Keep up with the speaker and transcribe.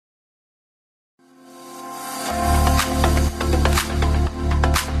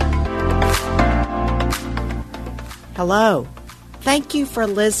Hello. Thank you for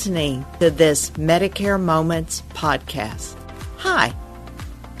listening to this Medicare Moments podcast. Hi,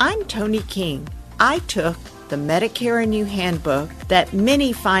 I'm Tony King. I took the Medicare and You Handbook that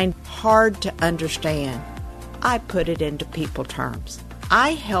many find hard to understand. I put it into people terms.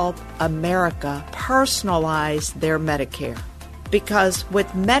 I help America personalize their Medicare because with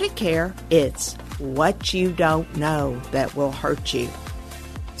Medicare, it's what you don't know that will hurt you.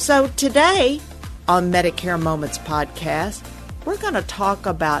 So today on Medicare Moments podcast, we're going to talk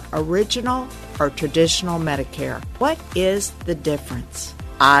about original or traditional Medicare. What is the difference?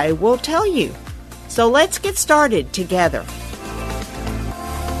 I will tell you. So let's get started together.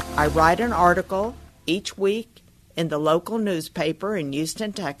 I write an article each week in the local newspaper in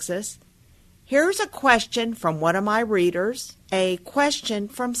Houston, Texas. Here's a question from one of my readers, a question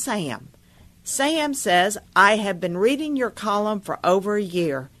from Sam. Sam says, I have been reading your column for over a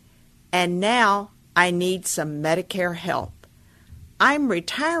year, and now I need some Medicare help. I'm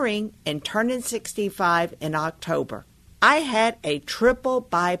retiring and turning 65 in October. I had a triple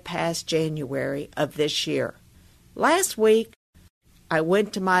bypass January of this year. Last week, I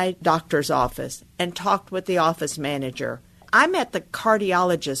went to my doctor's office and talked with the office manager. I'm at the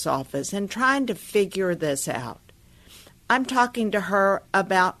cardiologist's office and trying to figure this out. I'm talking to her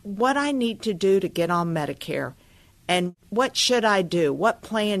about what I need to do to get on Medicare and what should I do, what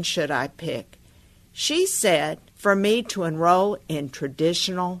plan should I pick. She said for me to enroll in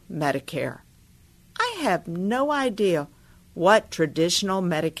traditional Medicare. I have no idea what traditional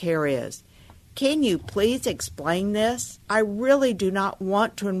Medicare is. Can you please explain this? I really do not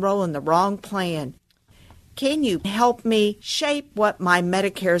want to enroll in the wrong plan. Can you help me shape what my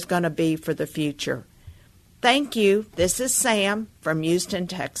Medicare is going to be for the future? Thank you. This is Sam from Houston,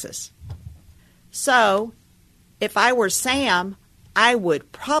 Texas. So, if I were Sam, I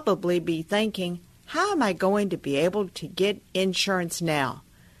would probably be thinking, how am I going to be able to get insurance now?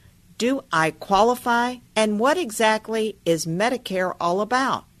 Do I qualify? And what exactly is Medicare all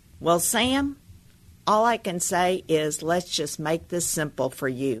about? Well, Sam, all I can say is let's just make this simple for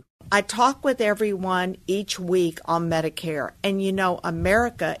you. I talk with everyone each week on Medicare, and you know,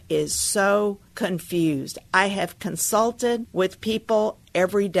 America is so confused. I have consulted with people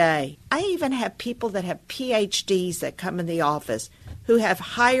every day. I even have people that have PhDs that come in the office who have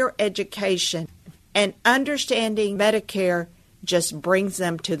higher education, and understanding Medicare just brings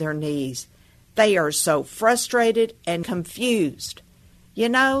them to their knees. They are so frustrated and confused. You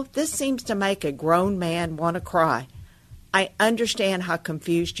know, this seems to make a grown man want to cry. I understand how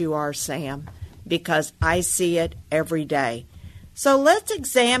confused you are, Sam, because I see it every day. So let's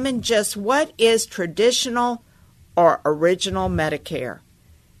examine just what is traditional or original Medicare.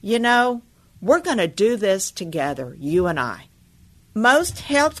 You know, we're going to do this together, you and I. Most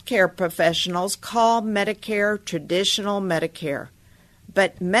healthcare professionals call Medicare traditional Medicare,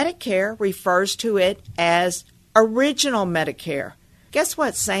 but Medicare refers to it as original Medicare. Guess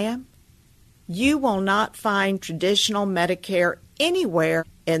what, Sam? You will not find traditional Medicare anywhere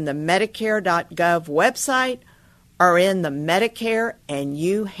in the Medicare.gov website or in the Medicare and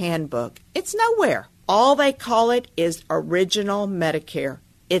You Handbook. It's nowhere. All they call it is original Medicare.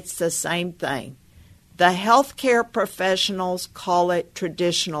 It's the same thing. The healthcare professionals call it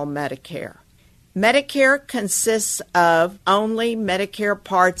traditional Medicare. Medicare consists of only Medicare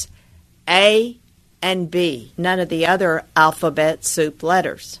Parts A and B, none of the other alphabet soup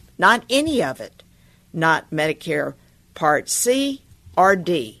letters. Not any of it. Not Medicare Part C or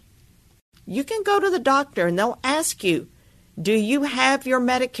D. You can go to the doctor and they'll ask you, do you have your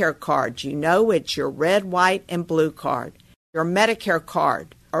Medicare card? You know it's your red, white, and blue card. Your Medicare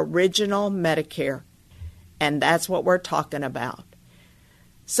card, original Medicare. And that's what we're talking about.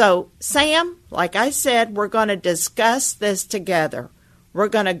 So, Sam, like I said, we're going to discuss this together. We're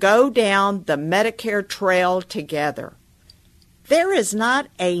going to go down the Medicare trail together. There is not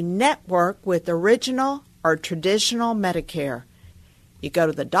a network with original or traditional Medicare. You go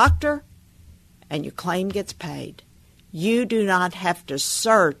to the doctor and your claim gets paid. You do not have to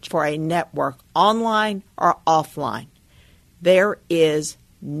search for a network online or offline. There is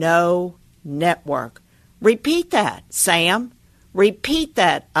no network. Repeat that, Sam. Repeat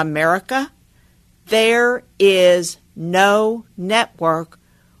that, America. There is no network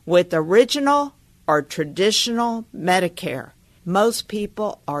with original or traditional Medicare. Most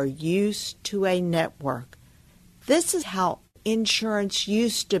people are used to a network. This is how insurance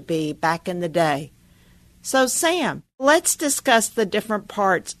used to be back in the day. So, Sam, let's discuss the different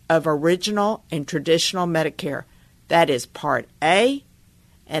parts of original and traditional Medicare. That is Part A,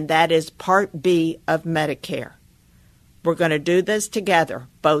 and that is Part B of Medicare. We're going to do this together,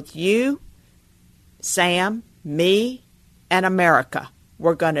 both you, Sam, Me and America.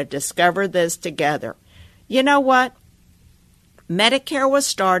 We're going to discover this together. You know what? Medicare was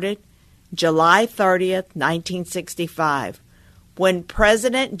started July 30th, 1965, when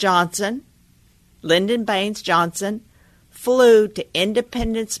President Johnson, Lyndon Baines Johnson, flew to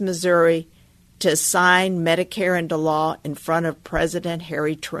Independence, Missouri to sign Medicare into law in front of President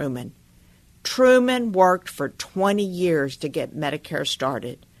Harry Truman. Truman worked for 20 years to get Medicare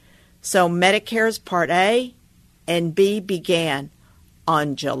started. So Medicare's Part A and B began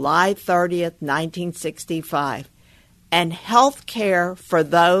on July 30th, 1965. And health care for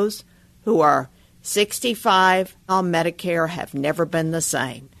those who are 65 on Medicare have never been the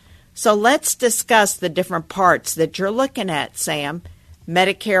same. So let's discuss the different parts that you're looking at, Sam.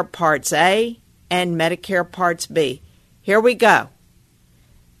 Medicare Parts A and Medicare Parts B. Here we go.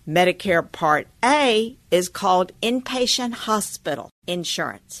 Medicare Part A is called inpatient hospital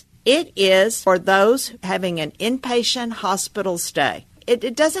insurance. It is for those having an inpatient hospital stay.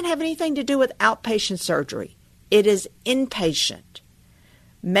 It doesn't have anything to do with outpatient surgery. It is inpatient.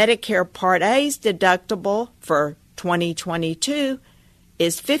 Medicare Part A's deductible for 2022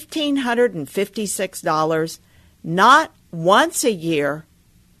 is $1,556, not once a year,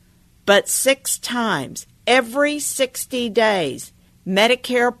 but 6 times, every 60 days.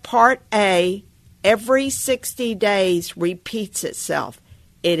 Medicare Part A, every 60 days, repeats itself.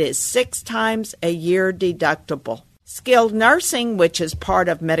 It is 6 times a year deductible. Skilled nursing, which is part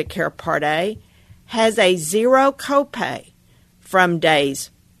of Medicare Part A, has a zero copay from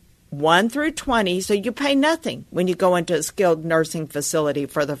days 1 through 20, so you pay nothing when you go into a skilled nursing facility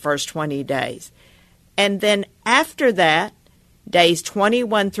for the first 20 days. And then after that, days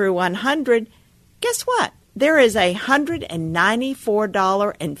 21 through 100, guess what? There is a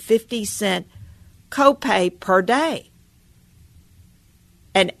 $194.50 copay per day.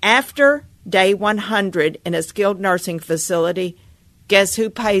 And after day 100 in a skilled nursing facility, guess who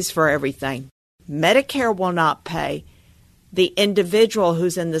pays for everything? Medicare will not pay. The individual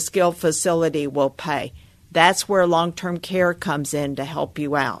who's in the skilled facility will pay. That's where long-term care comes in to help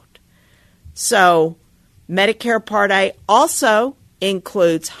you out. So Medicare Part A also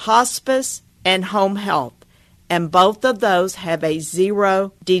includes hospice and home health, and both of those have a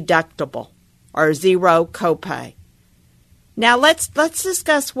zero deductible or zero copay. Now let's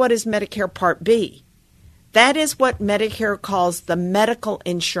discuss what is Medicare Part B. That is what Medicare calls the medical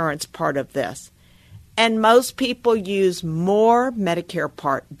insurance part of this. And most people use more Medicare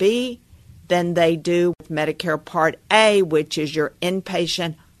Part B than they do with Medicare Part A, which is your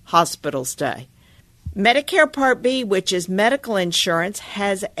inpatient hospital stay. Medicare Part B, which is medical insurance,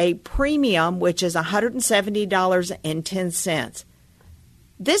 has a premium, which is $170.10.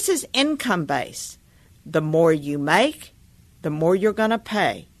 This is income-based. The more you make, the more you're going to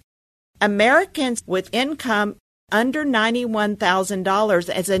pay. Americans with income under $91,000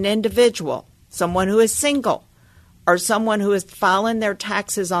 as an individual, someone who is single, or someone who is filing their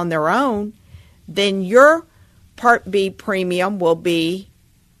taxes on their own, then your Part B premium will be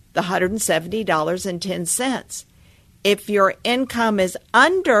the $170.10. If your income is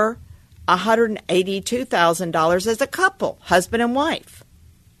under $182,000 as a couple, husband and wife,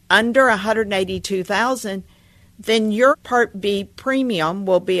 under $182,000, then your Part B premium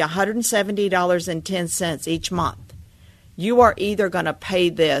will be $170.10 each month. You are either going to pay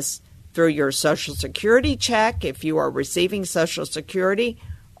this through your Social Security check if you are receiving Social Security,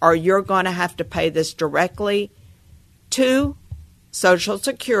 or you're going to have to pay this directly to Social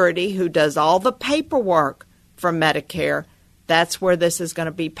Security, who does all the paperwork for Medicare. That's where this is going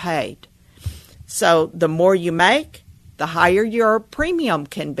to be paid. So the more you make, the higher your premium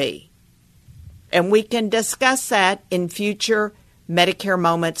can be. And we can discuss that in future Medicare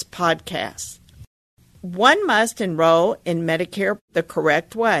Moments podcasts. One must enroll in Medicare the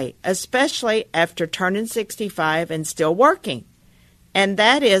correct way, especially after turning 65 and still working. And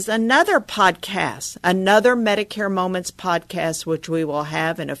that is another podcast, another Medicare Moments podcast, which we will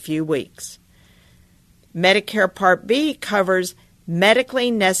have in a few weeks. Medicare Part B covers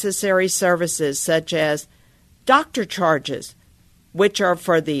medically necessary services such as doctor charges, which are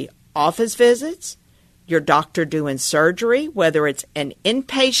for the office visits, your doctor doing surgery, whether it's an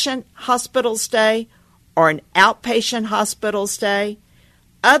inpatient hospital stay or an outpatient hospital stay,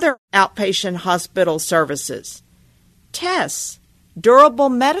 other outpatient hospital services, tests, durable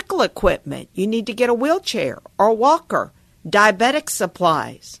medical equipment. You need to get a wheelchair or walker, diabetic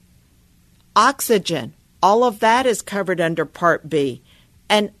supplies, oxygen. All of that is covered under Part B,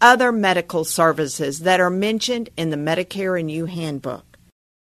 and other medical services that are mentioned in the Medicare and You Handbook.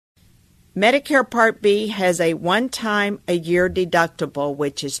 Medicare Part B has a one-time-a-year deductible,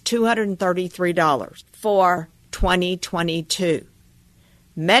 which is $233 for 2022.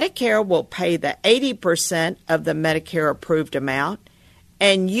 Medicare will pay the 80% of the Medicare-approved amount,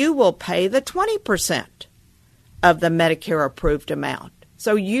 and you will pay the 20% of the Medicare-approved amount.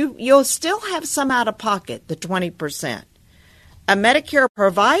 So you'll still have some out of pocket, the 20%. A Medicare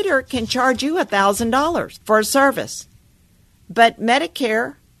provider can charge you $1,000 for a service, but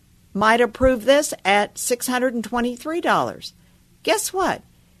Medicare might approve this at $623. Guess what?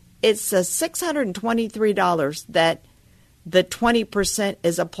 It's the $623 that the 20%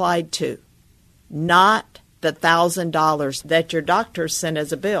 is applied to, not the $1,000 that your doctor sent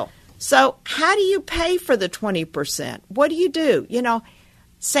as a bill. So how do you pay for the 20%? What do you do?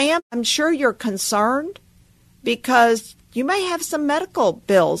 Sam, I'm sure you're concerned because you may have some medical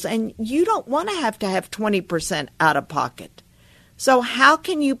bills and you don't want to have 20% out of pocket. So how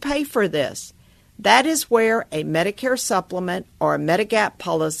can you pay for this? That is where a Medicare supplement or a Medigap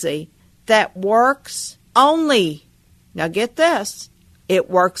policy that works only, now get this,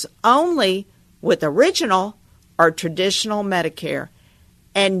 it works only with original or traditional Medicare.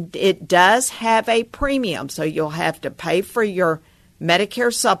 And it does have a premium, so you'll have to pay for your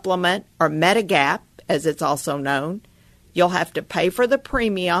Medicare supplement or Medigap, as it's also known. You'll have to pay for the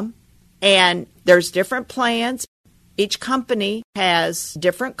premium, and there's different plans. Each company has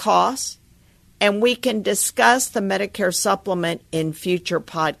different costs, and we can discuss the Medicare supplement in future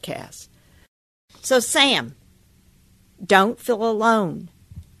podcasts. So, Sam, don't feel alone.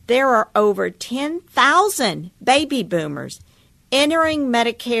 There are over 10,000 baby boomers entering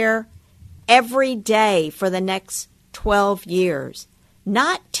Medicare every day for the next 12 years.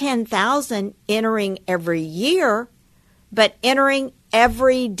 Not 10,000 entering every year, but entering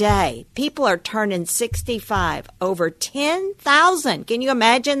every day. People are turning 65. Over 10,000. Can you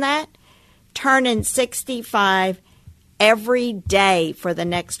imagine that? Turning 65 every day for the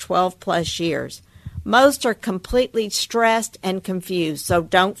next 12 plus years. Most are completely stressed and confused, so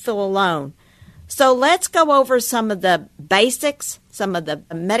don't feel alone. So let's go over some of the basics, some of the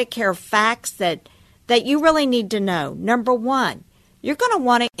Medicare facts that you really need to know. Number one, you're going to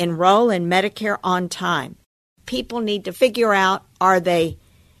want to enroll in Medicare on time. People need to figure out, are they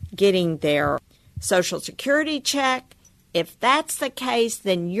getting their Social Security check? If that's the case,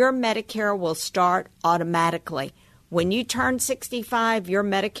 then your Medicare will start automatically. When you turn 65, your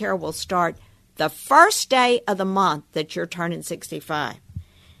Medicare will start the first day of the month that you're turning 65.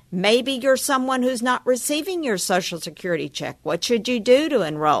 Maybe you're someone who's not receiving your Social Security check. What should you do to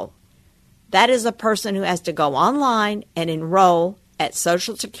enroll? That is a person who has to go online and enroll at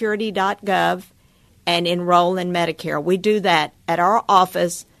socialsecurity.gov and enroll in Medicare. We do that at our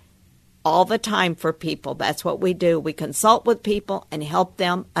office all the time for people. That's what we do. We consult with people and help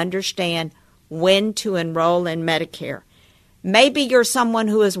them understand when to enroll in Medicare. Maybe you're someone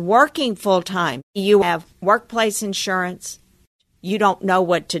who is working full-time. You have workplace insurance. You don't know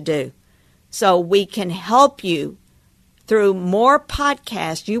what to do. So we can help you through more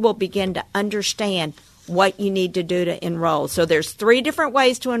podcasts. You will begin to understand what you need to do to enroll. So there's 3 different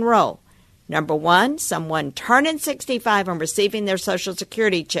ways to enroll. Number one, someone turning 65 and receiving their Social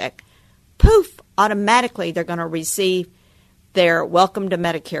Security check. Poof, automatically they're going to receive their Welcome to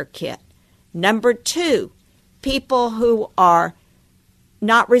Medicare kit. Number 2, people who are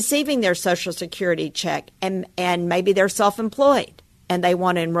not receiving their Social Security check and maybe they're self-employed and they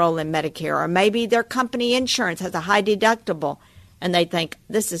want to enroll in Medicare, or maybe their company insurance has a high deductible and they think,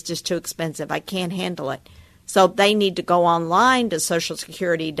 this is just too expensive, I can't handle it. So they need to go online to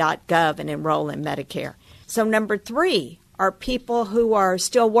socialsecurity.gov and enroll in Medicare. So number 3 are people who are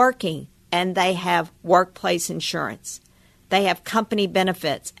still working and they have workplace insurance. They have company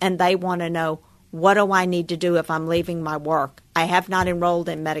benefits and they want to know, what do I need to do if I'm leaving my work? I have not enrolled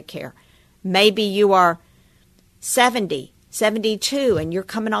in Medicare. Maybe you are 70, 72, and you're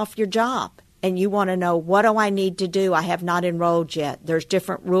coming off your job, and you want to know, what do I need to do? I have not enrolled yet. There's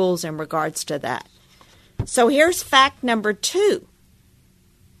different rules in regards to that. So here's fact number 2.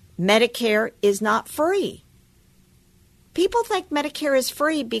 Medicare is not free. People think Medicare is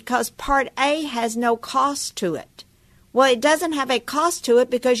free because Part A has no cost to it. Well, it doesn't have a cost to it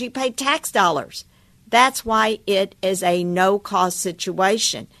because you pay tax dollars. That's why it is a no-cost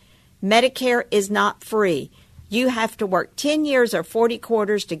situation. Medicare is not free. You have to work 10 years or 40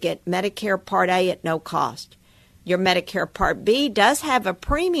 quarters to get Medicare Part A at no cost. Your Medicare Part B does have a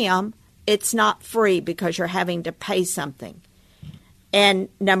premium. It's not free because you're having to pay something. And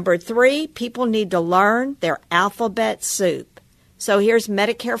number 3, people need to learn their alphabet soup. So here's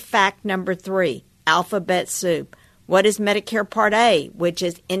Medicare fact number 3, alphabet soup. What is Medicare Part A, which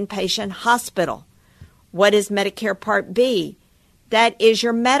is inpatient hospital? What is Medicare Part B? That is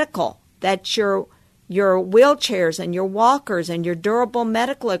your medical. That's your wheelchairs and your walkers and your durable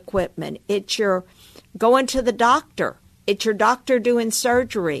medical equipment. It's your going to the doctor. It's your doctor doing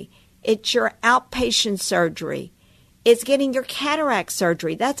surgery. It's your outpatient surgery. It's getting your cataract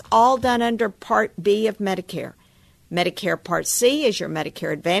surgery. That's all done under Part B of Medicare. Medicare Part C is your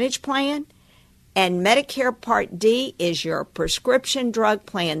Medicare Advantage plan. And Medicare Part D is your prescription drug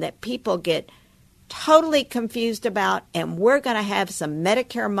plan that people get totally confused about. And we're going to have some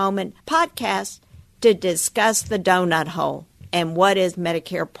Medicare Moment podcasts to discuss the donut hole and what is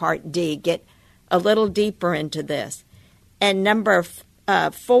Medicare Part D. Get a little deeper into this. And number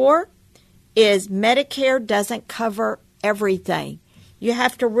 4 is Medicare doesn't cover everything. You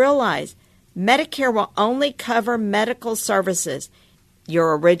have to realize Medicare will only cover medical services,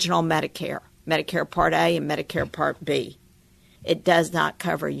 your original Medicare, Medicare Part A and Medicare Part B. It does not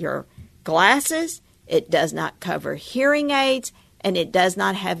cover your glasses, it does not cover hearing aids, and it does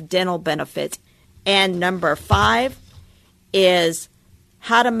not have dental benefits. And number 5 is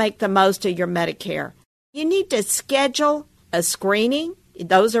how to make the most of your Medicare. You need to schedule a screening.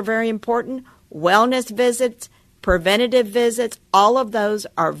 Those are very important. Wellness visits, preventative visits, all of those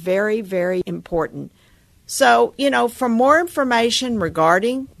are very, very important. So, for more information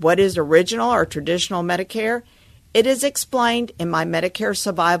regarding what is original or traditional Medicare, it is explained in my Medicare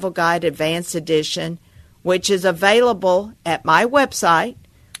Survival Guide Advanced Edition, which is available at my website,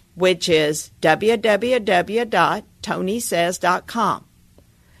 which is www.tonysays.com.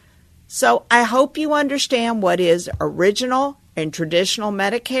 So I hope you understand what is original and traditional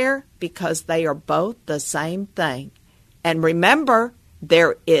Medicare, because they are both the same thing. And remember,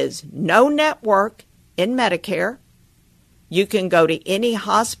 there is no network in Medicare. You can go to any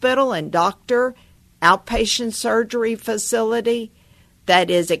hospital and doctor, outpatient surgery facility that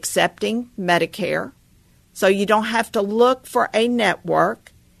is accepting Medicare. So you don't have to look for a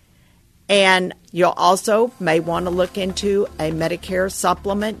network. And you'll also may want to look into a Medicare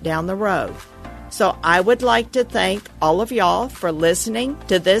supplement down the road. So I would like to thank all of y'all for listening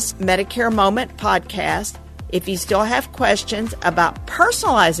to this Medicare Moment podcast. If you still have questions about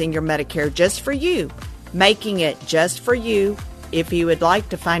personalizing your Medicare just for you, making it just for you, if you would like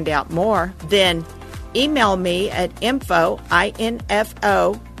to find out more, then email me at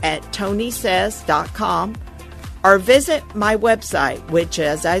info@tonysays.com or visit my website, which,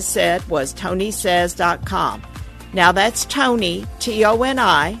 as I said, was tonysays.com. Now that's Tony,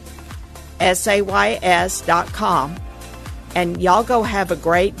 TonySays.com. And y'all go have a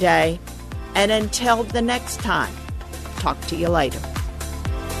great day. And until the next time, talk to you later.